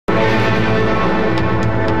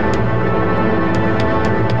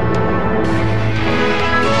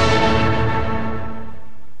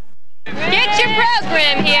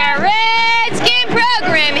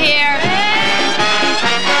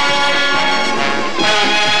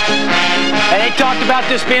talked about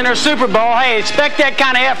this being our Super Bowl. Hey, expect that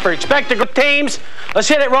kind of effort. Expect the good teams. Let's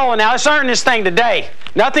hit it rolling now. Let's earn this thing today.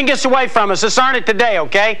 Nothing gets away from us. Let's earn it today,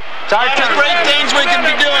 okay? It's our turn. Great things we can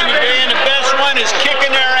be doing today, and the best one is kicking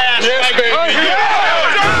their ass. Yes, baby.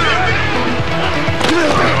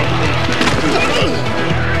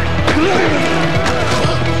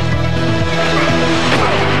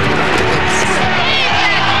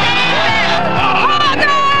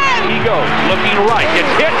 Looking right,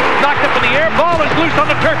 gets hit, knocked up in the air, ball is loose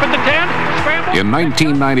on the turf at the 10. Scramble. In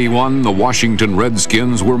 1991, the Washington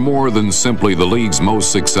Redskins were more than simply the league's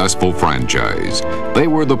most successful franchise. They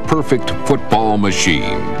were the perfect football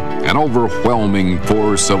machine, an overwhelming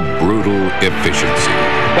force of brutal efficiency.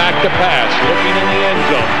 Back to pass, looking in the end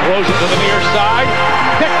zone, throws it to the near side,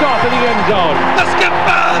 picked off in the end zone. Let's get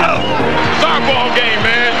better! It's our ball game,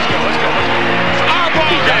 man. Let's go.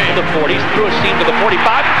 To the 40s, threw a seam to the 45,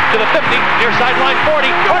 to the 50, near sideline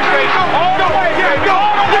 40, horse race, all the way, go!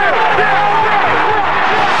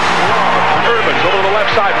 Urban's over to the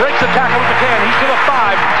left side, breaks the tackle at the 10, he's to the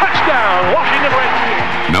 5, touchdown, Washington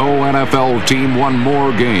Redskins. No NFL team won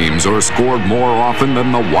more games or scored more often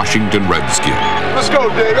than the Washington Redskins. Let's go,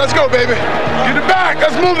 Dave, let's go, baby. Get it back,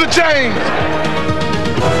 let's move the chains.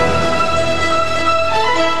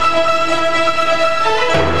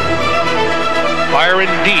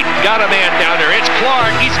 Firing deep, got a man down there. It's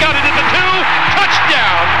Clark. He's got it at the 2.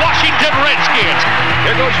 Touchdown, Washington Redskins.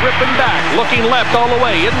 There goes ripping back, looking left all the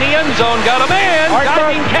way in the end zone. Got a man.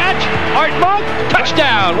 Diving catch. Art Monk.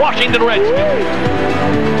 Touchdown, Washington Redskins.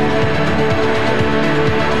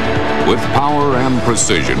 With power and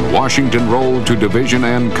precision, Washington rolled to division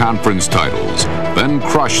and conference titles, then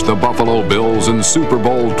crushed the Buffalo Bills in Super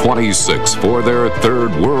Bowl 26 for their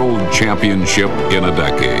 3rd world championship in a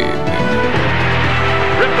decade.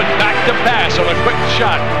 Ripping back to pass on a quick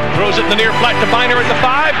shot. Throws it in the near flat to Biner at the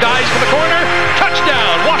 5. Dives for the corner.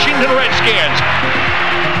 Touchdown, Washington Redskins.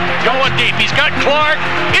 Going deep. He's got Clark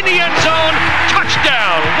in the end zone.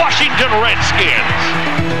 Touchdown, Washington Redskins.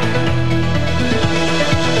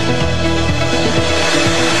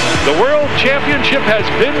 The World Championship has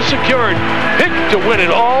been secured. Picked to win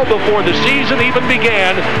it all before the season even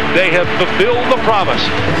began. They have fulfilled the promise.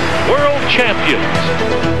 World champions.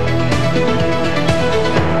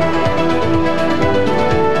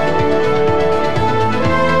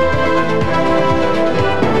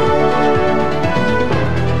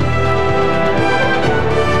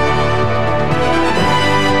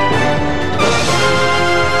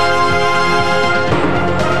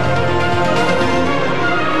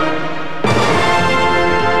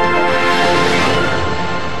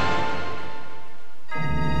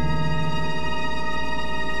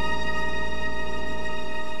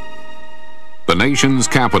 The nation's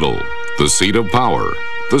capital, the seat of power,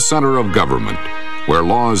 the center of government, where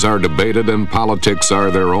laws are debated and politics are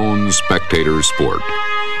their own spectator sport.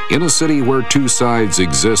 In a city where two sides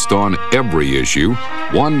exist on every issue,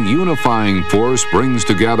 one unifying force brings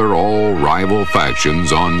together all rival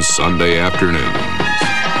factions on Sunday afternoons.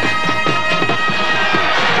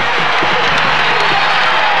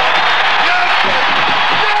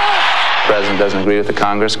 The President doesn't agree with the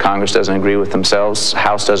Congress doesn't agree with themselves,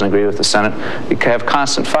 House doesn't agree with the Senate. You have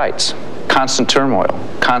constant fights, constant turmoil,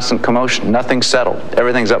 constant commotion, nothing's settled.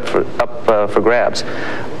 Everything's up for grabs,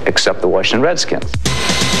 except the Washington Redskins.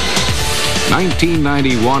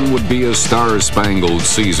 1991 would be a star-spangled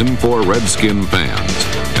season for Redskin fans,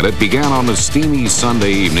 and it began on a steamy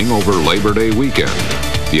Sunday evening over Labor Day weekend.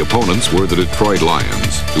 The opponents were the Detroit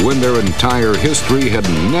Lions, who in their entire history had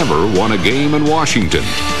never won a game in Washington.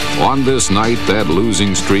 On this night, that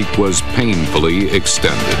losing streak was painfully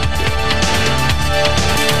extended.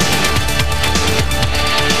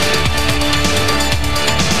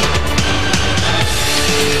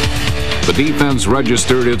 The defense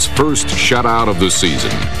registered its first shutout of the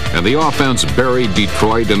season, and the offense buried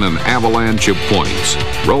Detroit in an avalanche of points,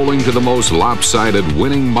 rolling to the most lopsided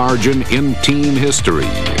winning margin in team history.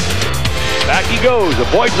 Back he goes,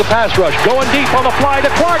 avoids the pass rush, going deep on the fly to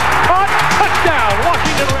Clark, caught, touchdown,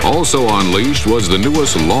 Washington. Also unleashed was the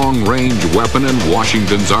newest long-range weapon in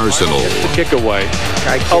Washington's arsenal. The kick away,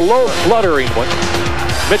 a low fluttering one.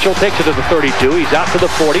 Mitchell takes it to the 32. He's out to the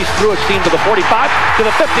 40s, threw a seam to the 45, to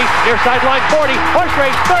the 50, near sideline 40, horse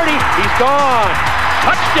race 30. He's gone.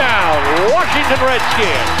 Touchdown, Washington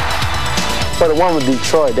Redskins. For the one with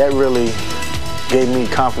Detroit, that really gave me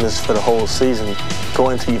confidence for the whole season.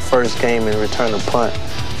 Going to your first game and return a punt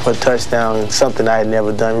for a touchdown is something I had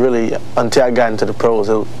never done. Really, until I got into the pros,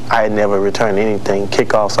 I had never returned anything,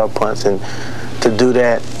 kickoffs or punts, and to do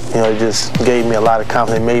that, you know, it just gave me a lot of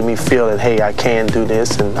confidence. It made me feel that, hey, I can do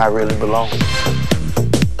this and I really belong.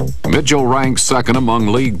 Mitchell ranked second among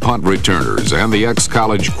league punt returners, and the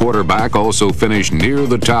ex-college quarterback also finished near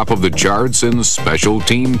the top of the charts in special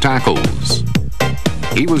team tackles.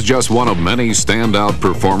 He was just one of many standout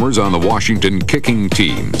performers on the Washington kicking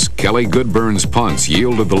teams. Kelly Goodburn's punts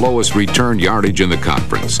yielded the lowest return yardage in the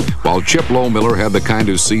conference, while Chip Lohmiller had the kind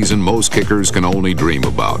of season most kickers can only dream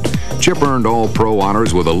about. Chip earned All-Pro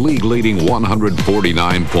honors with a league-leading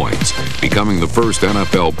 149 points, becoming the first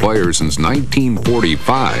NFL player since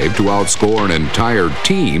 1945 to outscore an entire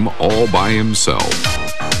team all by himself.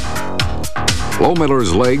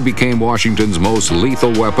 Lohmiller's leg became Washington's most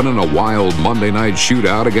lethal weapon in a wild Monday night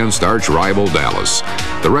shootout against arch-rival Dallas.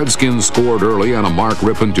 The Redskins scored early on a Mark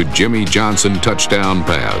Rippon to Jimmy Johnson touchdown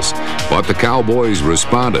pass, but the Cowboys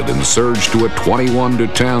responded and surged to a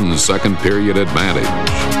 21-10 second period advantage.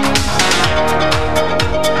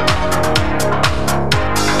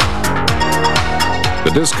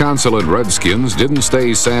 The disconsolate Redskins didn't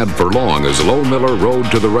stay sad for long as Lohmiller rode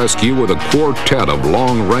to the rescue with a quartet of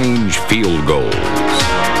long-range field goals.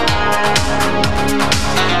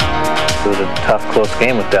 It was a tough, close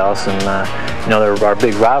game with Dallas, and they're our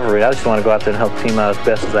big rivalry. I just want to go out there and help the team out as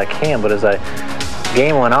best as I can. But as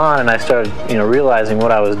game went on and I started, realizing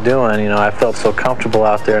what I was doing, I felt so comfortable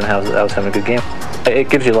out there and I was having a good game.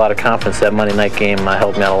 It gives you a lot of confidence. That Monday night game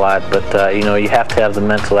helped me out a lot, but you have to have the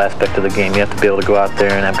mental aspect of the game. You have to be able to go out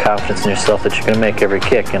there and have confidence in yourself that you're going to make every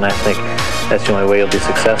kick, and I think that's the only way you'll be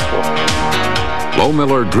successful.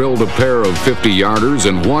 Lohmiller drilled a pair of 50-yarders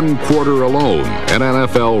in 1 quarter alone, an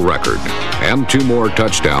NFL record. And 2 more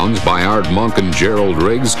touchdowns by Art Monk and Gerald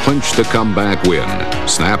Riggs clinched the comeback win,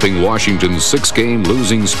 snapping Washington's 6-game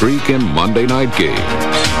losing streak in Monday night games.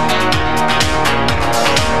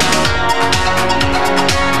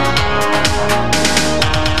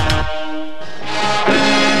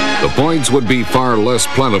 The points would be far less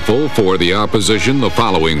plentiful for the opposition the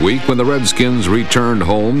following week when the Redskins returned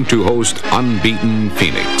home to host unbeaten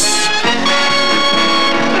Phoenix.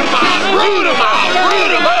 Root 'em out,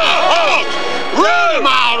 root 'em out, Hawk! Root 'em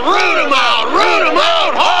out, root 'em out, root 'em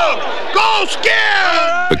out, Hawk! Go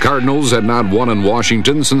Scared! The Cardinals had not won in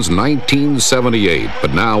Washington since 1978,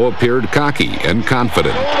 but now appeared cocky and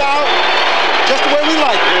confident. Just the way we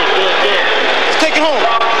like it. Let's take it home.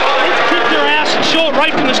 Show it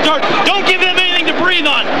right from the start. Don't give them anything to breathe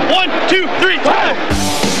on. 1, 2, 3, 5.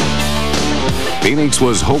 Phoenix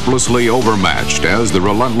was hopelessly overmatched as the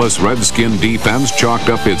relentless Redskin defense chalked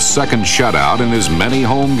up its second shutout in as many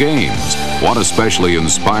home games. One especially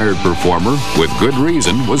inspired performer, with good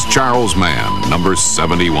reason, was Charles Mann, number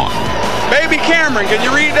 71. Baby Cameron, can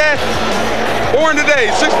you read that? Born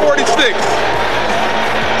today, 646.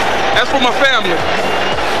 That's for my family.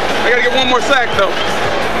 I gotta get one more sack though.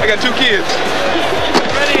 I got 2 kids.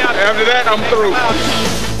 After that, I'm through.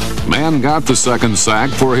 Mann got the second sack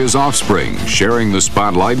for his offspring, sharing the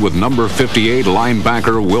spotlight with number 58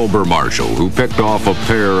 linebacker Wilbur Marshall, who picked off a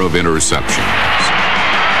pair of interceptions.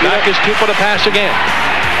 Back is 2 for the pass again.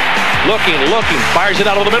 Looking, fires it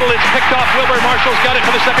out over the middle. It's picked off. Wilbur Marshall's got it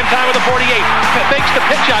for the second time with the 48. Fakes the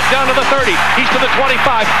pitch out down to the 30. He's to the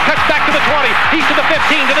 25. Cuts back to the 20. He's to the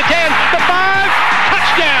 15, to the 10, the 5.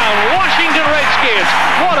 Touchdown, Washington Redskins.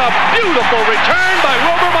 What a beautiful return by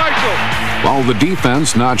Wilbur Marshall. While the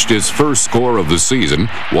defense notched its first score of the season,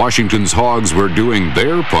 Washington's Hogs were doing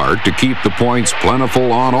their part to keep the points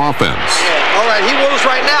plentiful on offense. All right, he rolls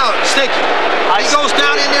right now. Sticky. He goes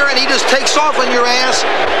down in there and he just takes off on your ass.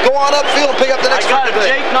 Go on upfield and pick up the next one.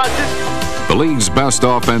 The league's best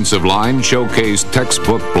offensive line showcased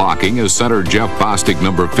textbook blocking as center Jeff Bostic,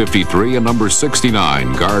 number 53, and number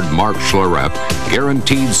 69, guard Mark Schlereth,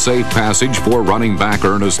 guaranteed safe passage for running back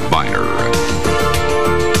Ernest Biner.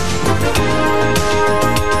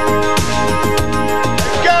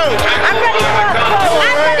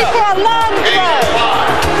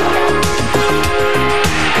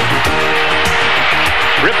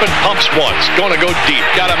 Rippon pumps once, going to go deep.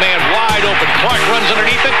 Got a man wide open. Clark runs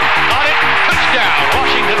underneath it. On it. Touchdown.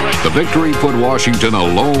 Washington. The victory put Washington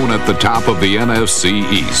alone at the top of the NFC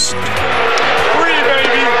East. 3,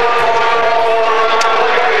 baby.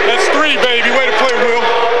 That's 3, baby. Way to play, Will.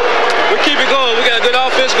 We keep it going. We got a good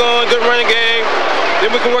offense going, good running game.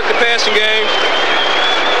 Then we can work the passing game.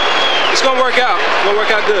 It's going to work out. It's going to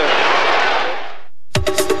work out good.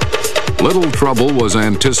 Little trouble was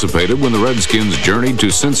anticipated when the Redskins journeyed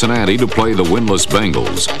to Cincinnati to play the winless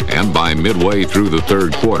Bengals, and by midway through the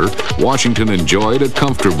third quarter, Washington enjoyed a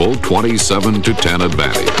comfortable 27-10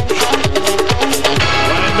 advantage.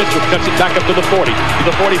 Mitchell cuts it back up to the 40, to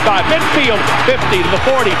the 45, midfield, 50, to the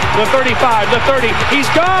 40, to the 35, the 30. He's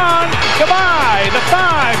gone. Goodbye. The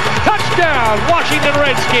 5. Touchdown, Washington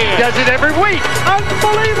Redskins. Does it every week.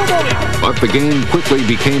 Unbelievable. But the game quickly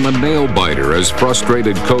became a nail-biter as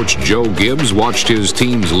frustrated coach Joe Gibbs watched his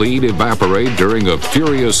team's lead evaporate during a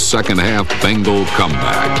furious second-half Bengal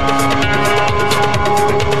comeback.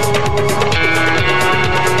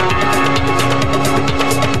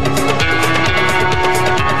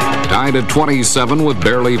 Tied at 27 with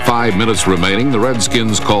barely 5 minutes remaining, the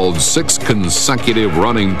Redskins called 6 consecutive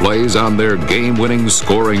running plays on their game-winning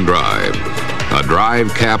scoring drive. A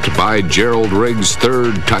drive capped by Gerald Riggs'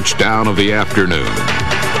 3rd touchdown of the afternoon.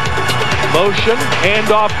 Motion,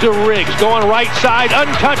 handoff to Riggs, going right side,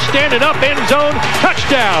 untouched, standing up, end zone,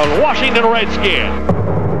 touchdown, Washington Redskins.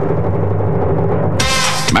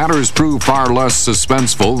 Matters proved far less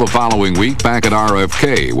suspenseful the following week back at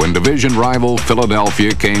RFK when division rival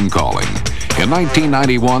Philadelphia came calling. In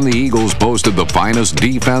 1991, the Eagles boasted the finest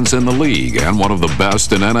defense in the league and one of the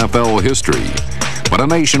best in NFL history. But a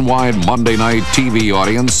nationwide Monday night TV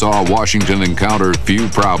audience saw Washington encounter few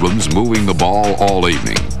problems moving the ball all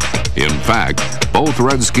evening. In fact, both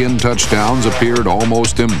Redskin touchdowns appeared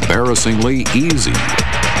almost embarrassingly easy.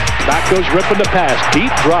 Back goes Rippon to pass.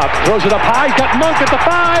 Deep drop. Throws it up high. He's got Monk at the 5.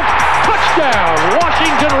 Touchdown,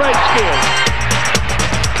 Washington Redskins.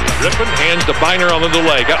 Rippon hands to Biner on the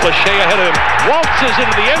delay. Got Lachey ahead of him. Waltzes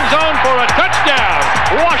into the end zone for a touchdown,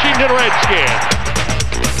 Washington Redskins.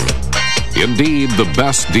 Indeed, the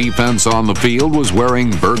best defense on the field was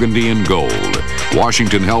wearing burgundy and gold.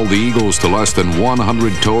 Washington held the Eagles to less than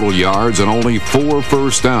 100 total yards and only 4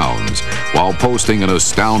 first downs, while posting an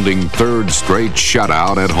astounding 3rd straight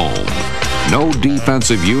shutout at home. No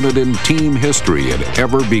defensive unit in team history had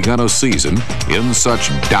ever begun a season in such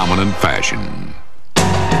dominant fashion.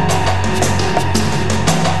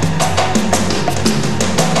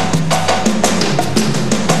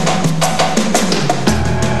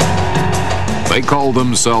 They called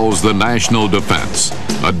themselves the National Defense,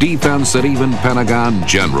 a defense that even Pentagon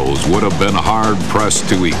generals would have been hard-pressed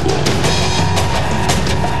to equal.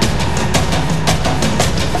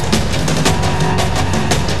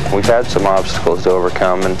 We've had some obstacles to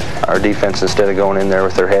overcome, and our defense, instead of going in there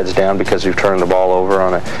with their heads down because we've turned the ball over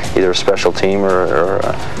on either a special team or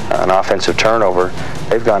an offensive turnover,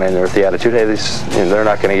 they've gone in there with the attitude, hey, they're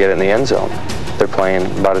not going to get it in the end zone. They're playing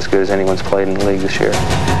about as good as anyone's played in the league this year.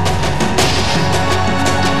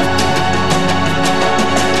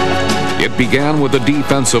 It began with the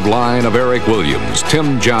defensive line of Eric Williams,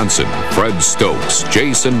 Tim Johnson, Fred Stokes,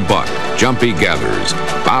 Jason Buck, Jumpy Gathers,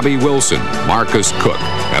 Bobby Wilson, Marcus Cook,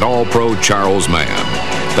 and All-Pro Charles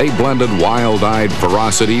Mann. They blended wild-eyed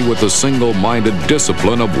ferocity with the single-minded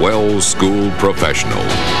discipline of well-schooled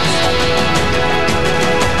professionals.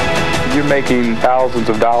 You're making thousands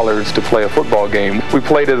of dollars to play a football game. We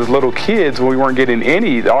played as little kids when we weren't getting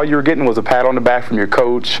any. All you were getting was a pat on the back from your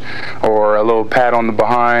coach or a little pat on the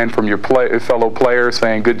behind from your fellow players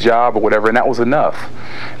saying good job or whatever, and that was enough.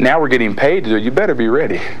 Now we're getting paid to do it. You better be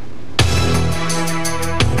ready.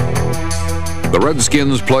 The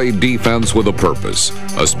Redskins played defense with a purpose,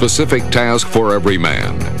 a specific task for every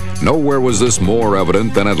man. Nowhere was this more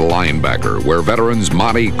evident than at linebacker, where veterans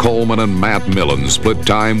Monty Coleman and Matt Millen split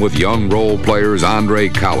time with young role players Andre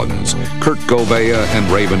Collins, Kurt Gouveia, and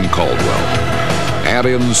Raven Caldwell.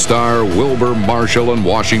 Add-in star Wilbur Marshall, and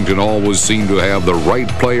Washington always seemed to have the right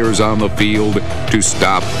players on the field to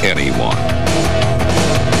stop anyone.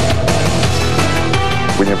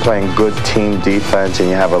 When you're playing good team defense and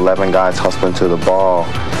you have 11 guys hustling to the ball,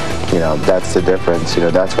 that's the difference.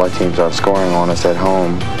 That's why teams aren't scoring on us at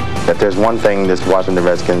home. If there's one thing this Washington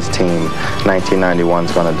Redskins team 1991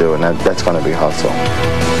 is going to do, and that's going to be hustle.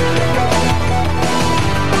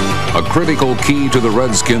 A critical key to the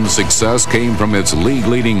Redskins' success came from its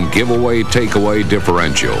league-leading giveaway-takeaway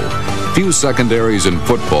differential. Few secondaries in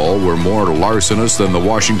football were more larcenous than the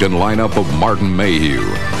Washington lineup of Martin Mayhew,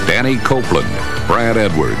 Danny Copeland, Brad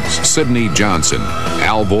Edwards, Sidney Johnson,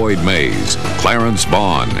 Alvoyd Mays, Clarence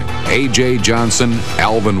Vaughn, A.J. Johnson,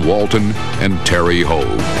 Alvin Walton, and Terry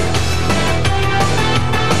Hogue.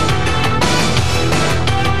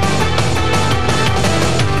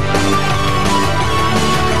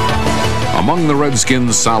 Among the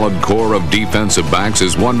Redskins' solid core of defensive backs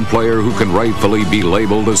is one player who can rightfully be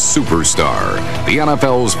labeled a superstar. The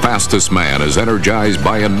NFL's fastest man is energized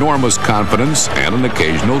by enormous confidence and an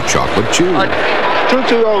occasional chocolate chew.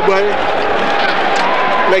 2-2 old buddy.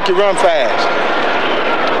 Make you run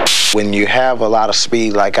fast. When you have a lot of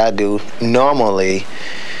speed like I do, normally,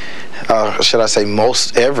 should I say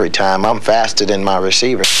most every time, I'm faster than my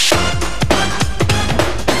receiver.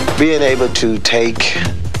 being able to take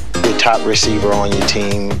your top receiver on your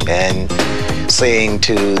team and saying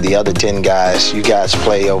to the other 10 guys, you guys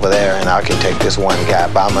play over there and I can take this one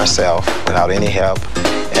guy by myself without any help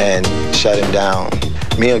and shut him down,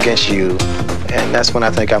 me against you, and that's when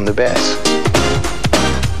I think I'm the best.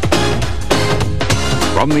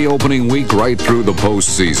 From the opening week right through the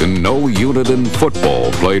postseason, no unit in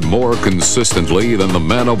football played more consistently than the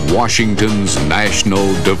men of Washington's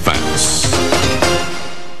national defense.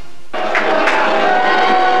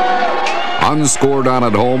 Unscored on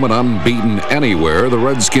at home and unbeaten anywhere, the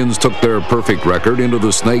Redskins took their perfect record into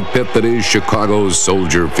the snake pit that is Chicago's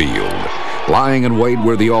Soldier Field. Lying in wait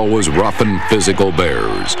were the always rough and physical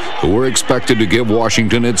Bears, who were expected to give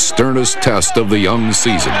Washington its sternest test of the young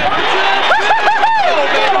season.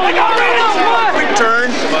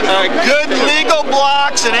 Return. Good legal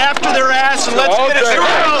blocks and after their ass, and let's get it.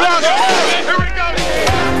 Here we go.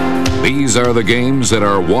 These are the games that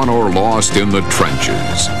are won or lost in the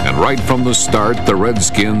trenches. And right from the start, the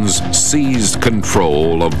Redskins seized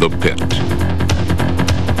control of the pit.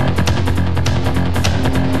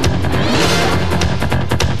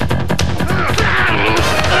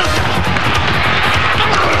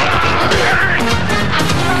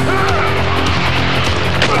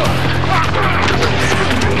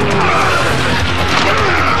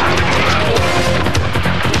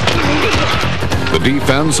 The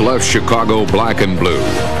defense left Chicago black and blue,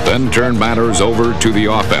 then turned matters over to the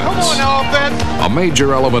offense. A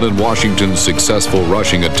major element in Washington's successful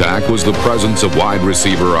rushing attack was the presence of wide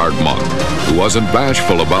receiver Art Monk, who wasn't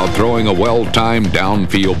bashful about throwing a well-timed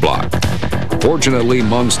downfield block. Fortunately,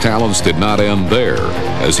 Monk's talents did not end there,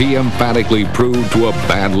 as he emphatically proved to a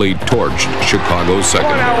badly torched Chicago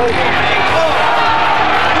secondary.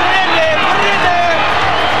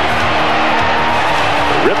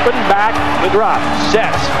 Ripping back, the drop,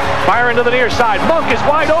 sets, fire into the near side. Monk is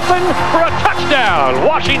wide open for a touchdown,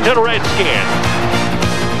 Washington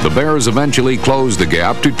Redskins. The Bears eventually closed the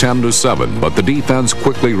gap to 10-7, but the defense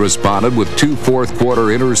quickly responded with 2 fourth-quarter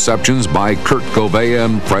interceptions by Kurt Covey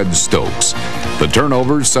and Fred Stokes. The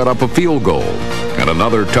turnovers set up a field goal and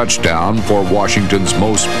another touchdown for Washington's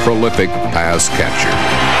most prolific pass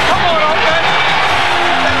catcher.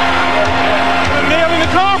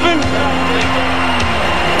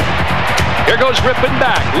 Here goes Rippin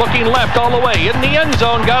back, looking left all the way, in the end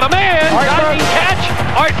zone, got a man, diving catch,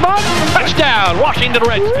 Art Monk, touchdown, Washington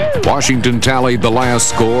Redskins. Washington tallied the last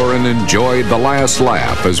score and enjoyed the last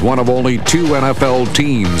laugh as one of only 2 NFL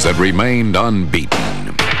teams that remained unbeaten.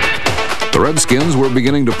 The Redskins were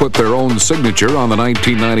beginning to put their own signature on the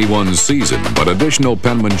 1991 season, but additional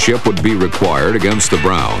penmanship would be required against the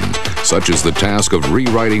Browns, such as the task of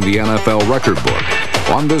rewriting the NFL record book.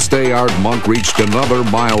 On this day, Art Monk reached another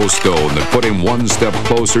milestone that put him one step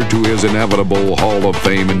closer to his inevitable Hall of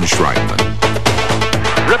Fame enshrinement.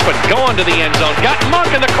 Rippin going to the end zone, got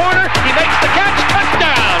Monk in the corner, he makes the catch,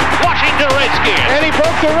 touchdown, Washington Redskins. And he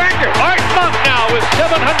broke the record. Art Monk now with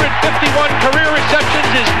 751 career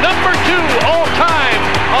receptions is number 2 all time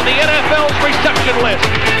on the NFL's reception list.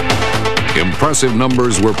 Impressive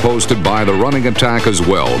numbers were posted by the running attack as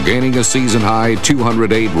well, gaining a season-high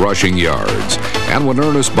 208 rushing yards. And when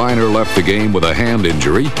Ernest Biner left the game with a hand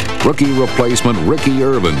injury, rookie replacement Ricky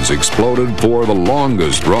Irvins exploded for the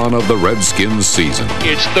longest run of the Redskins season.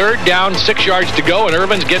 It's 3rd down, 6 yards to go, and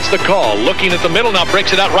Irvins gets the call. Looking at the middle, now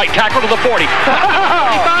breaks it out, right tackle to the 40.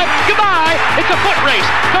 35, goodbye! It's a foot race.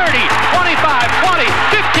 30, 25, 20,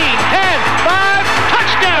 15, 10, 5,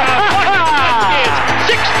 touchdown!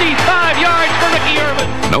 65 yards for Ricky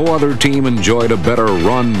Irvin. No other team enjoyed a better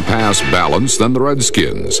run-pass balance than the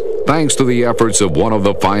Redskins, thanks to the efforts of one of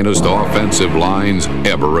the finest offensive lines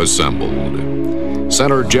ever assembled.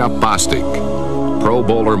 Center Jeff Bostic, Pro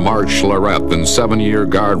Bowler Mark Schlereth, and 7-year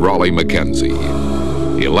guard Raleigh McKenzie.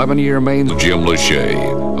 11-year main Jim Lachey,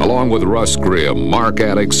 along with Russ Grimm, Mark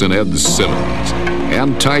Addix, and Ed Simmons.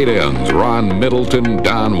 And tight ends Ron Middleton,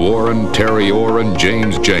 Don Warren, Terry Orr, and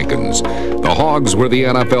James Jenkins. The Hogs were the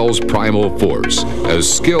NFL's primal force, as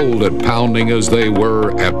skilled at pounding as they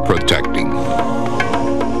were at protecting.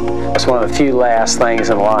 It's one of the few last things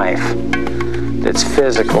in life that's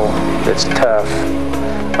physical, that's tough,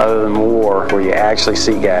 other than war, where you actually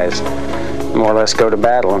see guys more or less go to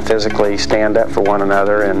battle and physically stand up for one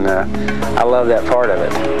another, and I love that part of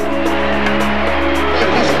it.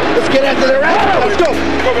 Let's get after the rest. Let's go.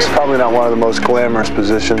 It's probably not one of the most glamorous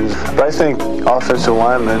positions, but I think offensive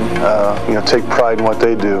linemen, take pride in what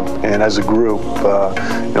they do. And as a group,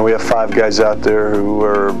 we have 5 guys out there who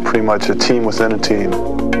are pretty much a team within a team.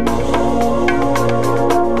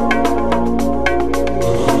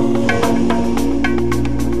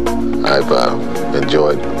 I've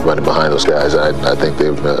enjoyed running behind those guys. I think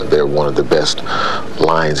they're one of the best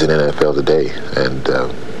lines in NFL today, and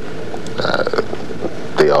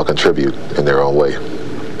they all contribute in their own way.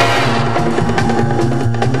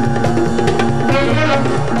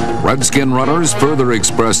 Redskin runners further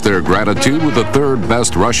expressed their gratitude with the third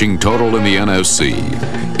best rushing total in the NFC.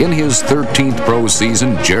 In his 13th pro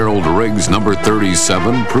season, Gerald Riggs, number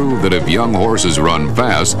 37, proved that if young horses run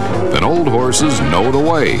fast, then old horses know the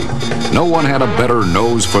way. No one had a better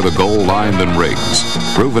nose for the goal line than Riggs,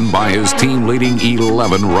 proven by his team-leading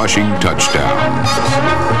 11 rushing touchdowns.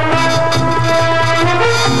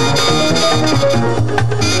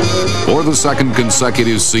 For the second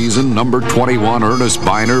consecutive season, number 21 Ernest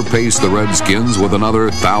Biner paced the Redskins with another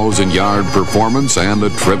 1,000-yard performance and a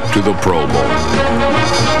trip to the Pro Bowl.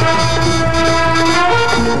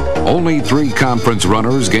 Only 3 conference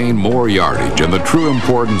runners gained more yardage, and the true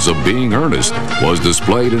importance of being Ernest was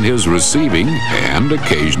displayed in his receiving and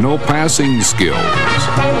occasional passing skills.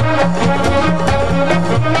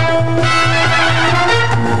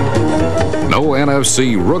 No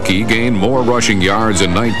NFC rookie gained more rushing yards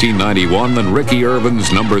in 1991 than Ricky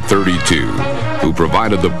Irvin's number 32, who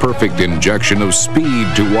provided the perfect injection of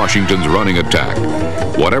speed to Washington's running attack.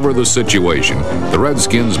 Whatever the situation, the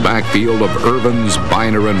Redskins' backfield of Irvins,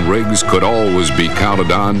 Biner, and Riggs could always be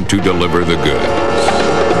counted on to deliver the goods.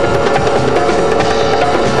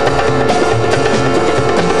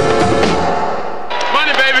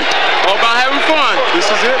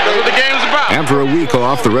 After a week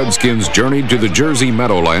off, the Redskins journeyed to the Jersey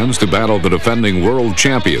Meadowlands to battle the defending world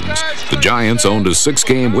champions. The Giants owned a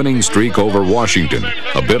 6-game winning streak over Washington,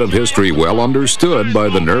 a bit of history well understood by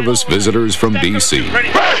the nervous visitors from D.C. Do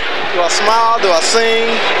I smile? Do I sing?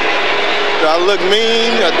 Do I look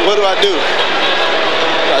mean? What do I do?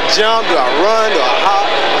 Do I jump? Do I run? Do I hop?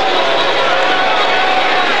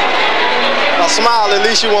 If I smile, at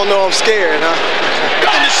least you won't know I'm scared, huh?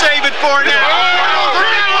 Nothing to save it for now.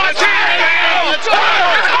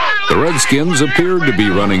 The Redskins appeared to be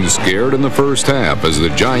running scared in the first half as the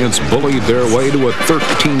Giants bullied their way to a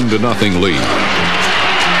 13-0 lead.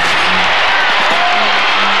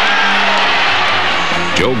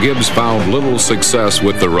 Joe Gibbs found little success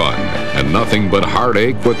with the run and nothing but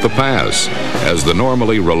heartache with the pass, as the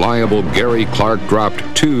normally reliable Gary Clark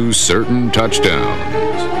dropped 2 certain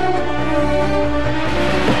touchdowns.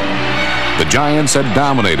 The Giants had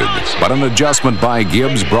dominated, but an adjustment by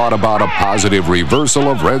Gibbs brought about a positive reversal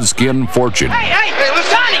of Redskin fortune. Hey, listen,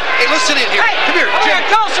 Johnny. Hey, listen in here. Come here, Jimmy.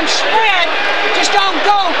 Go some spread. Just don't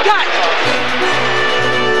go gut.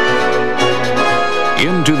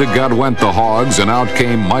 Into the gut went the Hogs, and out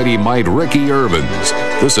came Mighty Might Ricky Irvins.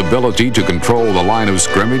 This ability to control the line of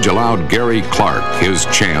scrimmage allowed Gary Clark his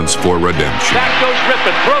chance for redemption. Back goes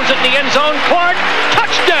Rippon, throws it in the end zone. Clark,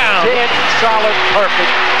 touchdown! Dead, solid, perfect.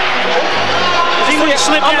 He wouldn't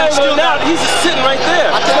slip down, still out. He's just sitting right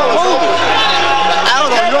there. I tell him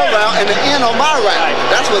out on your route and the in on my route.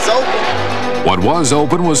 That's what's open. What was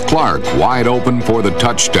open was Clark, wide open for the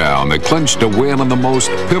touchdown that clinched a win in the most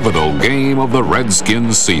pivotal game of the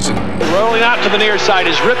Redskins season. Rolling out to the near side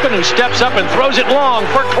is Rippon, who steps up and throws it long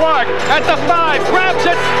for Clark at the 5, grabs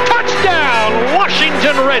it, touchdown,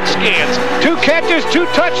 Washington Redskins. 2 catches, 2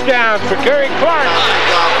 touchdowns for Gary Clark.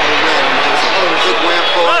 Big win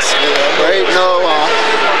for us. Great, no,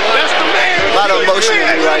 a lot of emotion in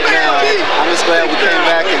me right now. I'm just glad we came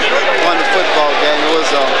back and won the football game. It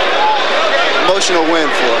was an emotional win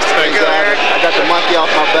for us. I got the monkey off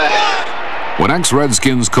my back. When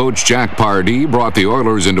ex-Redskins coach Jack Pardee brought the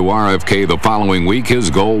Oilers into RFK the following week, his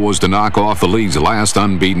goal was to knock off the league's last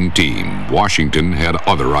unbeaten team. Washington had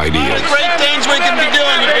other ideas. There's great things we can be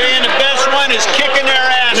doing today, and the best one is kicking their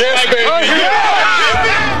ass. Yes, baby.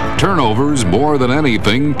 Turnovers, more than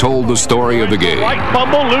anything, told the story of the game. Right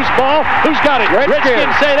fumble, loose ball. Who's got it?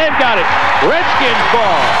 Redskins say they've got it. Redskins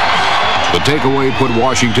ball. The takeaway put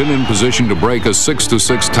Washington in position to break a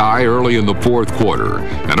 6-6 tie early in the 4th quarter,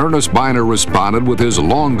 and Ernest Biner responded with his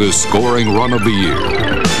longest scoring run of the year.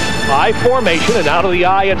 High formation, and out of the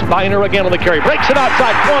eye, it's Biner again on the carry. Breaks it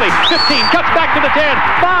outside, 20, 15, cuts back to the 10,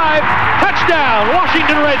 5, touchdown,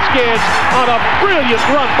 Washington Redskins on a brilliant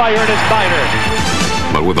run by Ernest Biner.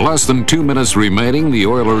 But with less than 2 minutes remaining, the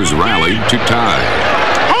Oilers rallied to tie.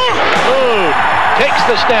 Takes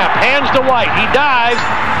the snap, hands to White. He dives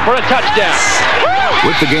for a touchdown.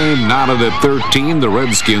 With the game knotted at 13, the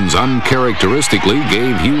Redskins uncharacteristically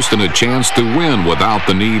gave Houston a chance to win without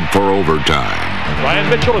the need for overtime. Ryan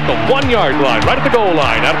Mitchell at the 1-yard line, right at the goal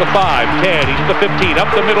line, out of the 5, 10, he's at the 15, up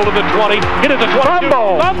the middle to the 20, hit at the 22,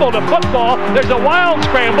 fumble to football, there's a wild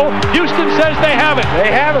scramble, Houston says they have it. They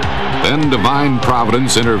have it. Then Divine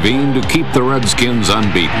Providence intervened to keep the Redskins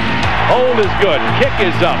unbeaten. Hold is good, kick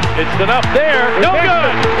is up, it's enough there, no good,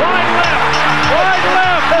 wide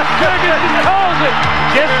left, Jurgensen calls it.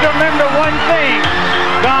 Just remember one thing,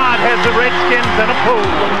 God has the Redskins in a pool.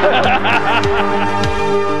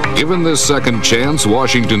 Given this second chance,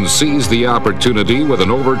 Washington seized the opportunity with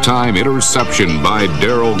an overtime interception by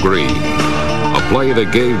Darrell Green. A play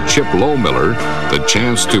that gave Chip Lohmiller the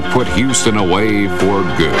chance to put Houston away for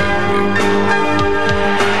good.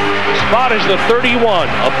 Spot is the 31,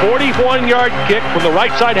 a 41-yard kick from the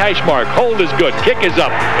right side hash mark. Hold is good, kick is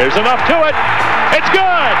up. There's enough to it. It's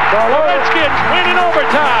good. The Redskins win in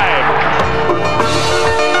overtime.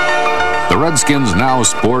 The Redskins now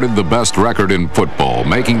sported the best record in football,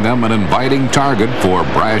 making them an inviting target for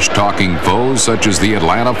brash-talking foes such as the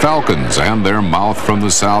Atlanta Falcons and their mouth from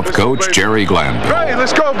the South coach, Jerry Glanville. Hey,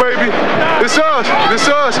 let's go, baby. It's us. It's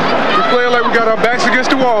us. We're playing like we got our backs against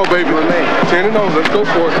the wall, baby. 10-0. Let's go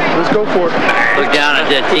for it. Let's go for it. Look down at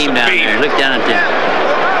that team down there. Look down at them.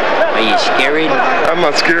 Are you scared? I'm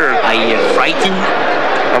not scared. Are you frightened?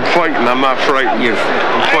 I'm fighting. I'm not frightened.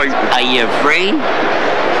 I'm fighting. Are you afraid?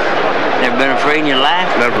 Never been afraid in your life?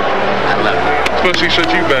 Never. I love it. Especially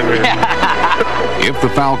since you've been here. If the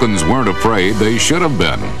Falcons weren't afraid, they should have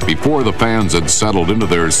been. Before the fans had settled into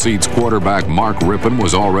their seats, quarterback Mark Rippon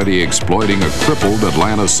was already exploiting a crippled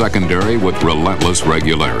Atlanta secondary with relentless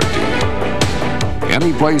regularity.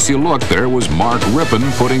 Any place you looked, there was Mark Rippon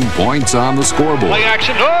putting points on the scoreboard. Play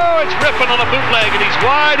action. Oh, it's Rippon on a bootleg, and he's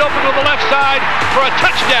wide open to the left side for a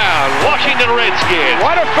touchdown. Washington Redskins.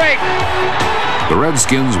 What a fake. The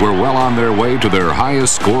Redskins were well on their way to their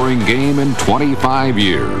highest scoring game in 25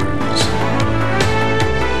 years.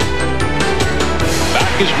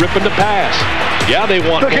 Back is Rippon to pass. Yeah, they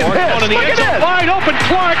want more. One in the end zone. Wide open,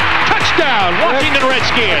 Clark. Touchdown, Washington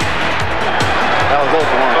Redskins. That was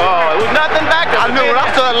open one. Oh, it was nothing back there. I knew when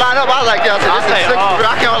I saw that line up, I was like, yeah, this is 6.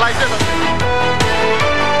 I can't like this.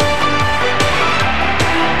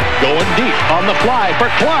 Going deep on the fly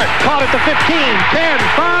for Clark. Caught at the 15, 10,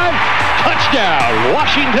 5. Touchdown,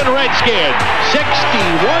 Washington Redskins. 61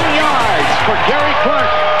 yards for Gary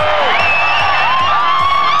Clark.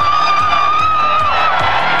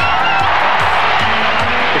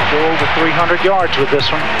 Go over 300 yards with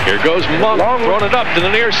this one. Here goes Monk, throwing it up to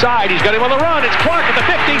the near side. He's got him on the run. It's Clark at the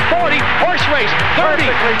 50, 40, horse race, 30,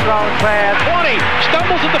 20,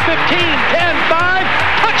 stumbles at the 15, 10, 5,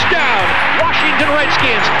 touchdown, Washington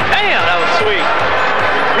Redskins. Damn, that was sweet.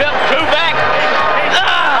 Rip, 2 back.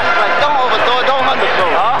 Don't overthrow it, don't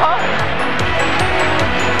underthrow it.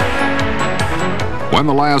 When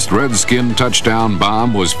the last Redskin touchdown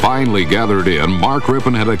bomb was finally gathered in, Mark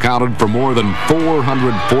Rippon had accounted for more than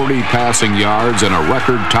 440 passing yards and a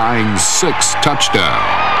record-tying 6 touchdowns.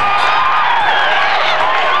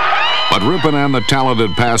 But Rippon and the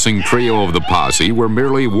talented passing trio of the posse were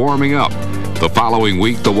merely warming up. The following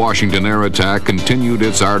week, the Washington Air Attack continued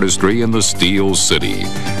its artistry in the Steel City.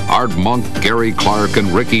 Art Monk, Gary Clark,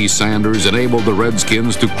 and Ricky Sanders enabled the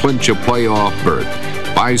Redskins to clinch a playoff berth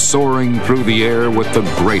by soaring through the air with the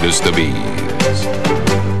greatest of ease.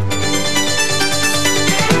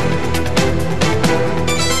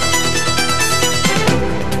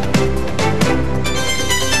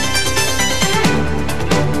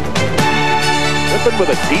 Rippon with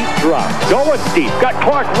a deep drop, going deep, got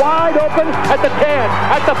Clark wide open at the 10,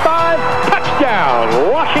 at the 5,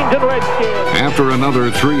 touchdown, Washington Redskins. After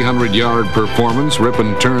another 300-yard performance,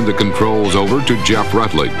 Rippon turned the controls over to Jeff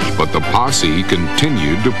Rutledge, but the posse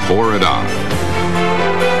continued to pour it on.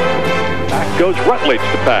 Back goes Rutledge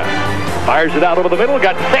to pass. Fires it out over the middle,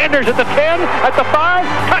 got Sanders at the 10, at the 5,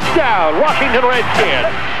 touchdown, Washington Redskins.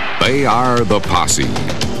 They are the posse.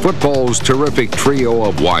 Football's terrific trio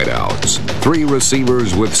of wideouts. 3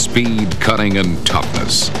 receivers with speed, cutting, and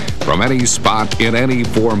toughness. From any spot, in any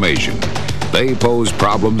formation, they pose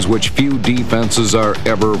problems which few defenses are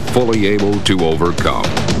ever fully able to overcome.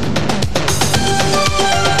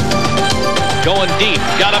 Going deep,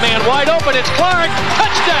 got a man wide open, it's Clark,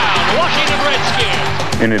 touchdown, Washington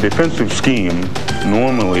Redskins. In a defensive scheme,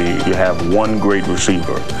 normally you have one great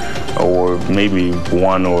receiver, or maybe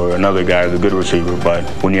one or another guy is a good receiver, but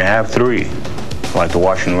when you have 3, like the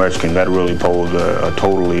Washington Redskins, that really posed a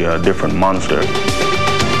totally different monster.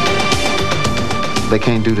 They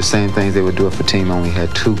can't do the same things they would do if a team only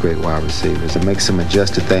had 2 great wide receivers. It makes them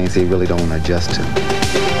adjust to things they really don't want to adjust to.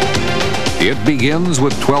 It begins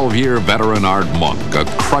with 12-year veteran Art Monk, a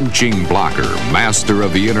crunching blocker, master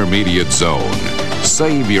of the intermediate zone,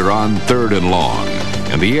 savior on 3rd and long,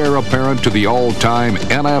 and the heir apparent to the all-time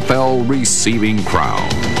NFL receiving crown.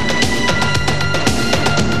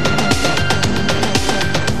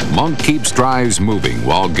 Monk keeps drives moving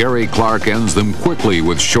while Gary Clark ends them quickly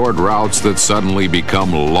with short routes that suddenly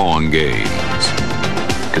become long gains.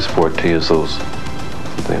 His forte is those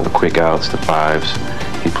the quick outs, the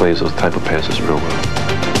 5s. He plays those type of passes real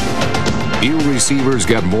well. Few receivers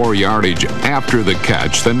get more yardage after the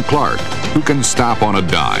catch than Clark, who can stop on a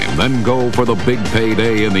dime, then go for the big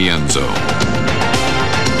payday in the end zone.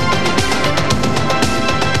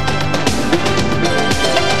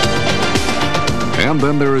 And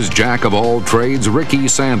then there is jack of all trades, Ricky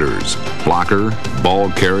Sanders, blocker,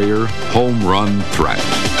 ball carrier, home run threat.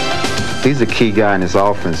 He's a key guy in his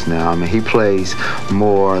offense now. I mean, he plays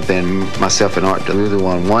more than myself and Art. We're the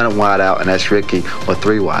one wide out, and that's Ricky, or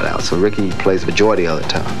 3 wide out. So Ricky plays the majority of the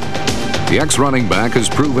time. The ex-running back has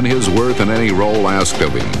proven his worth in any role asked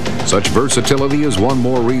of him. Such versatility is one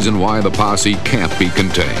more reason why the posse can't be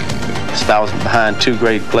contained. I was behind 2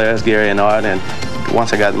 great players, Gary and Art, and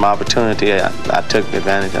once I got my opportunity, I took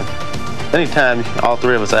advantage of it. Anytime all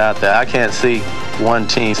 3 of us are out there, I can't see one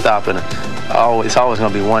team stopping it. It's always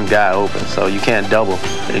going to be one guy open, so you can't double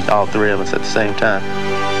all 3 of us at the same time.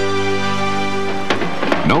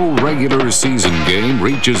 No regular season game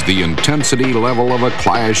reaches the intensity level of a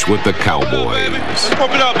clash with the Cowboys. Let's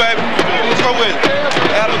pump it up, baby. Let's go with it.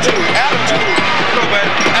 Attitude. Let's go,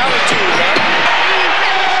 baby. Attitude, man.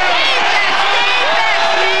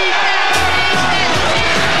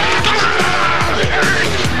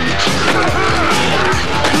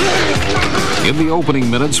 In the opening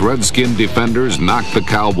minutes, Redskin defenders knocked the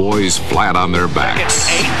Cowboys flat on their backs.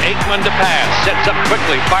 8, Aikman to pass, sets up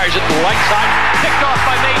quickly, fires it to the right side, picked off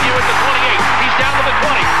by Mayhew at the 28. He's down to the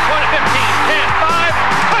 20, 15, 10, 5,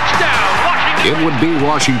 touchdown, Washington. It would be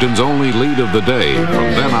Washington's only lead of the day.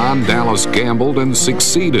 From then on, Dallas gambled and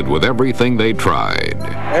succeeded with everything they tried.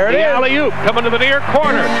 There it is. Alley-oop coming to the near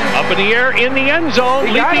corner, up in the air in the end zone,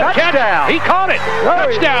 leaping catch. He caught it.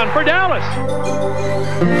 Touchdown for Dallas.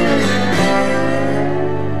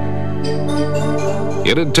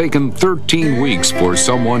 It had taken 13 weeks for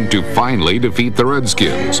someone to finally defeat the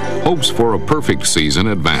Redskins. Hopes for a perfect season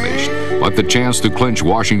had vanished, but the chance to clinch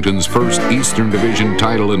Washington's first Eastern Division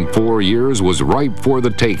title in 4 years was ripe for the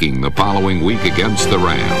taking the following week against the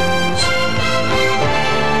Rams.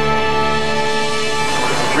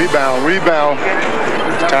 Rebound.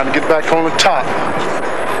 It's time to get back on the top.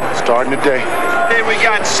 Starting today. Hey, we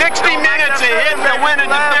got 60 minutes ahead to win a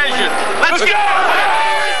division. Let's go!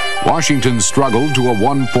 Washington struggled to a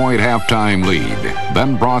 1-point halftime lead,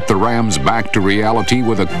 then brought the Rams back to reality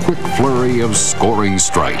with a quick flurry of scoring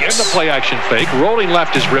strikes. In the play-action fake, rolling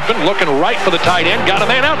left is Rippon, looking right for the tight end, got a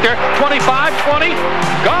man out there, 25, 20,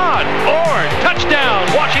 gone, or touchdown,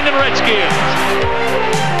 Washington Redskins.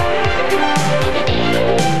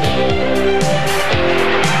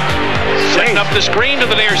 Setting up the screen to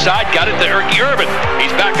the near side, got it to Erky Urban.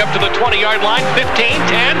 He's back up to the 20-yard line, 15, 10,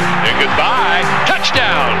 and goodbye.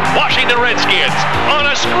 Touchdown, Washington Redskins. On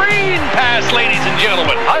a screen pass, ladies and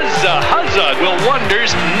gentlemen. Huzza, will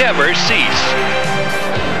wonders never cease.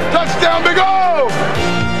 Touchdown, Big O!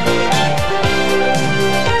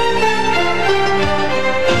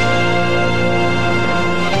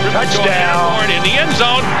 Touchdown. In the end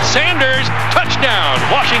zone, Sanders, touchdown,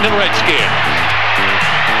 Washington Redskins.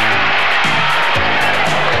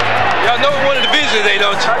 Y'all know we won the division today,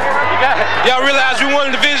 don't you? Y'all realize we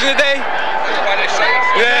won the division today?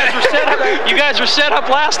 Yeah. You guys were set up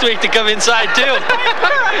last week to come inside, too.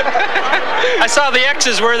 I saw the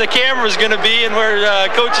X's where the camera was going to be and where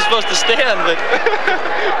coach is supposed to stand. But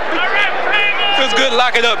feels good to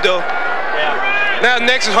lock it up, though. Yeah. Now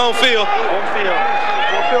next is home field.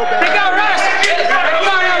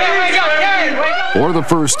 For the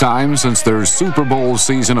first time since their Super Bowl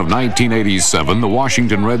season of 1987, the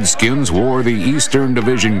Washington Redskins wore the Eastern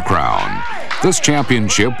Division crown. This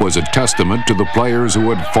championship was a testament to the players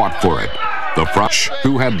who had fought for it, the fresh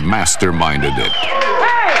who had masterminded it.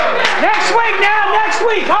 Hey, next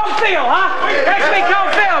week, home field, huh? Next week,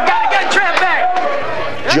 home field. Got a good trip back.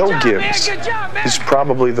 Joe Gibbs is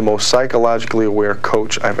probably the most psychologically aware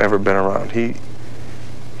coach I've ever been around.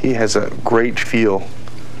 He has a great feel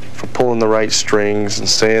for pulling the right strings and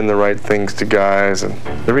saying the right things to guys. And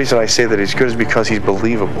the reason I say that he's good is because he's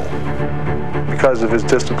believable. Because of his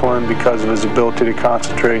discipline, because of his ability to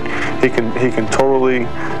concentrate, he can totally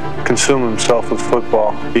consume himself with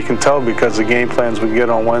football. You can tell because the game plans we get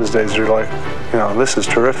on Wednesdays are like, you know, this is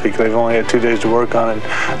terrific. They've only had 2 days to work on it.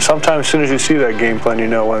 Sometimes as soon as you see that game plan, you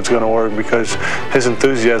know when it's going to work because his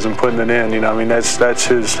enthusiasm putting it in, you know, I mean, that's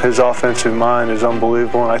his offensive mind is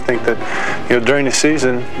unbelievable. And I think that, you know, during the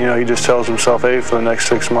season, you know, he just tells himself, hey, for the next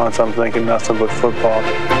 6 months, I'm thinking nothing but football.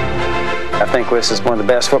 I think this is one of the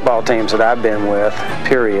best football teams that I've been with,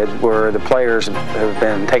 period, where the players have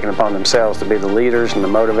been taking upon themselves to be the leaders and the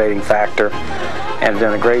motivating factor and have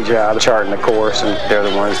done a great job charting the course, and they're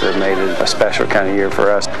the ones that have made it a special kind of year for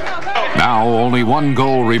us. Now only one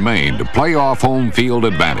goal remained, playoff home field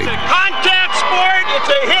advantage. It's a contact sport, it's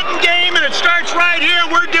a hitting game, and it starts right here.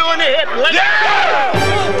 We're doing the hitting. Let's go!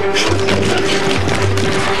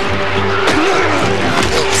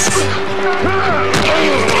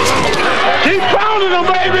 Keep pounding them,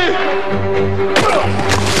 baby!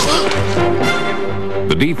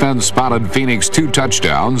 The defense spotted Phoenix 2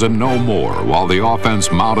 touchdowns and no more, while the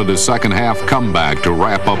offense mounted a second-half comeback to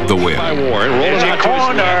wrap up the win. By Warren, rolling out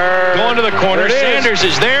corner. Going to the corner. Sanders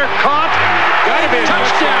is there, caught. Got to be a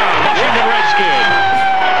touchdown. Washington Redskins.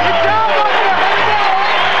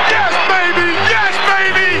 Yes, baby! Yes,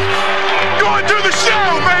 baby! Going to the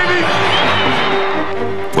show, baby!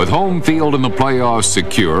 With home field in the playoffs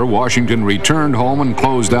secure, Washington returned home and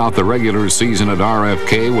closed out the regular season at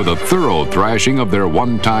RFK with a thorough thrashing of their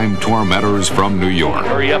one-time tormentors from New York.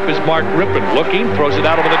 Hurry up is Mark Rippon, looking, throws it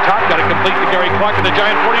out over the top, got it complete to Gary Clark at the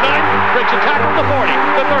Giant 49, breaks a tackle, the 40,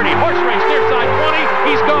 the 30, horse race near side 20,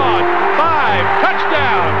 he's gone, 5,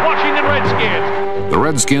 touchdown, Washington Redskins. The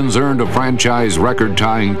Redskins earned a franchise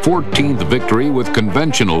record-tying 14th victory with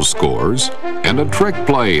conventional scores and a trick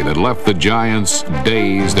play that left the Giants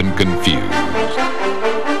dazed and confused.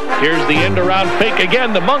 Here's the end-around fake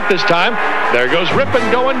again, the Monk this time. There goes Rippon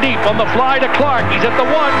going deep on the fly to Clark. He's at the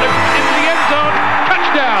 1, into the end zone.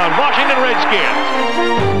 Touchdown, Washington Redskins.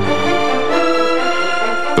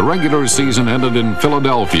 The regular season ended in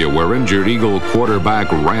Philadelphia, where injured Eagle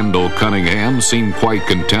quarterback Randall Cunningham seemed quite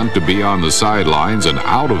content to be on the sidelines and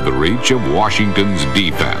out of the reach of Washington's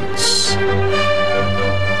defense.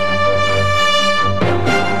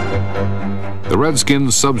 The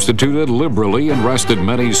Redskins substituted liberally and rested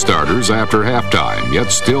many starters after halftime, yet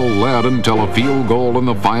still led until a field goal in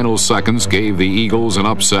the final seconds gave the Eagles an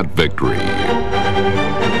upset victory.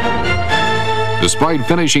 Despite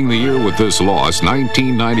finishing the year with this loss,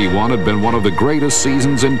 1991 had been one of the greatest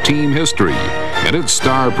seasons in team history, and its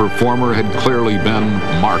star performer had clearly been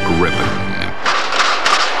Mark Rippon.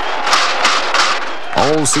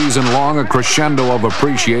 All season long, a crescendo of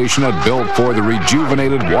appreciation had built for the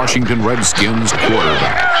rejuvenated Washington Redskins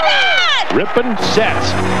quarterback. Rippon sets,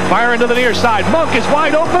 fire into the near side. Monk is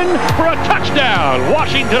wide open for a touchdown,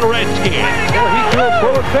 Washington Redskins. Well, he threw a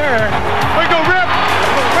bullet there. Way to go, Rip!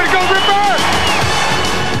 Way to go, Ripper!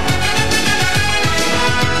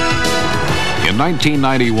 In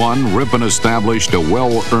 1991, Rippon established a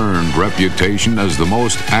well-earned reputation as the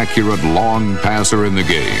most accurate long passer in the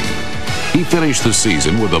game. He finished the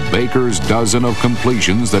season with a baker's dozen of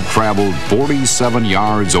completions that traveled 47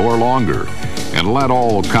 yards or longer and led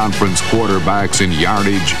all conference quarterbacks in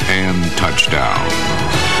yardage and touchdowns.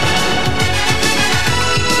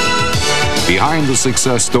 Behind the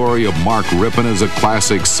success story of Mark Rippon is a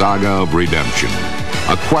classic saga of redemption,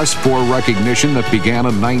 a quest for recognition that began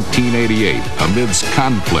in 1988 amidst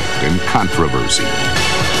conflict and controversy.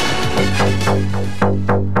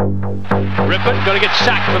 Rippon going to get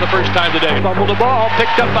sacked for the first time today. Fumbled the ball,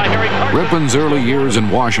 picked up by Harry Carter. Rippon's early years in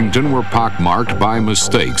Washington were pockmarked by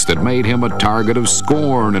mistakes that made him a target of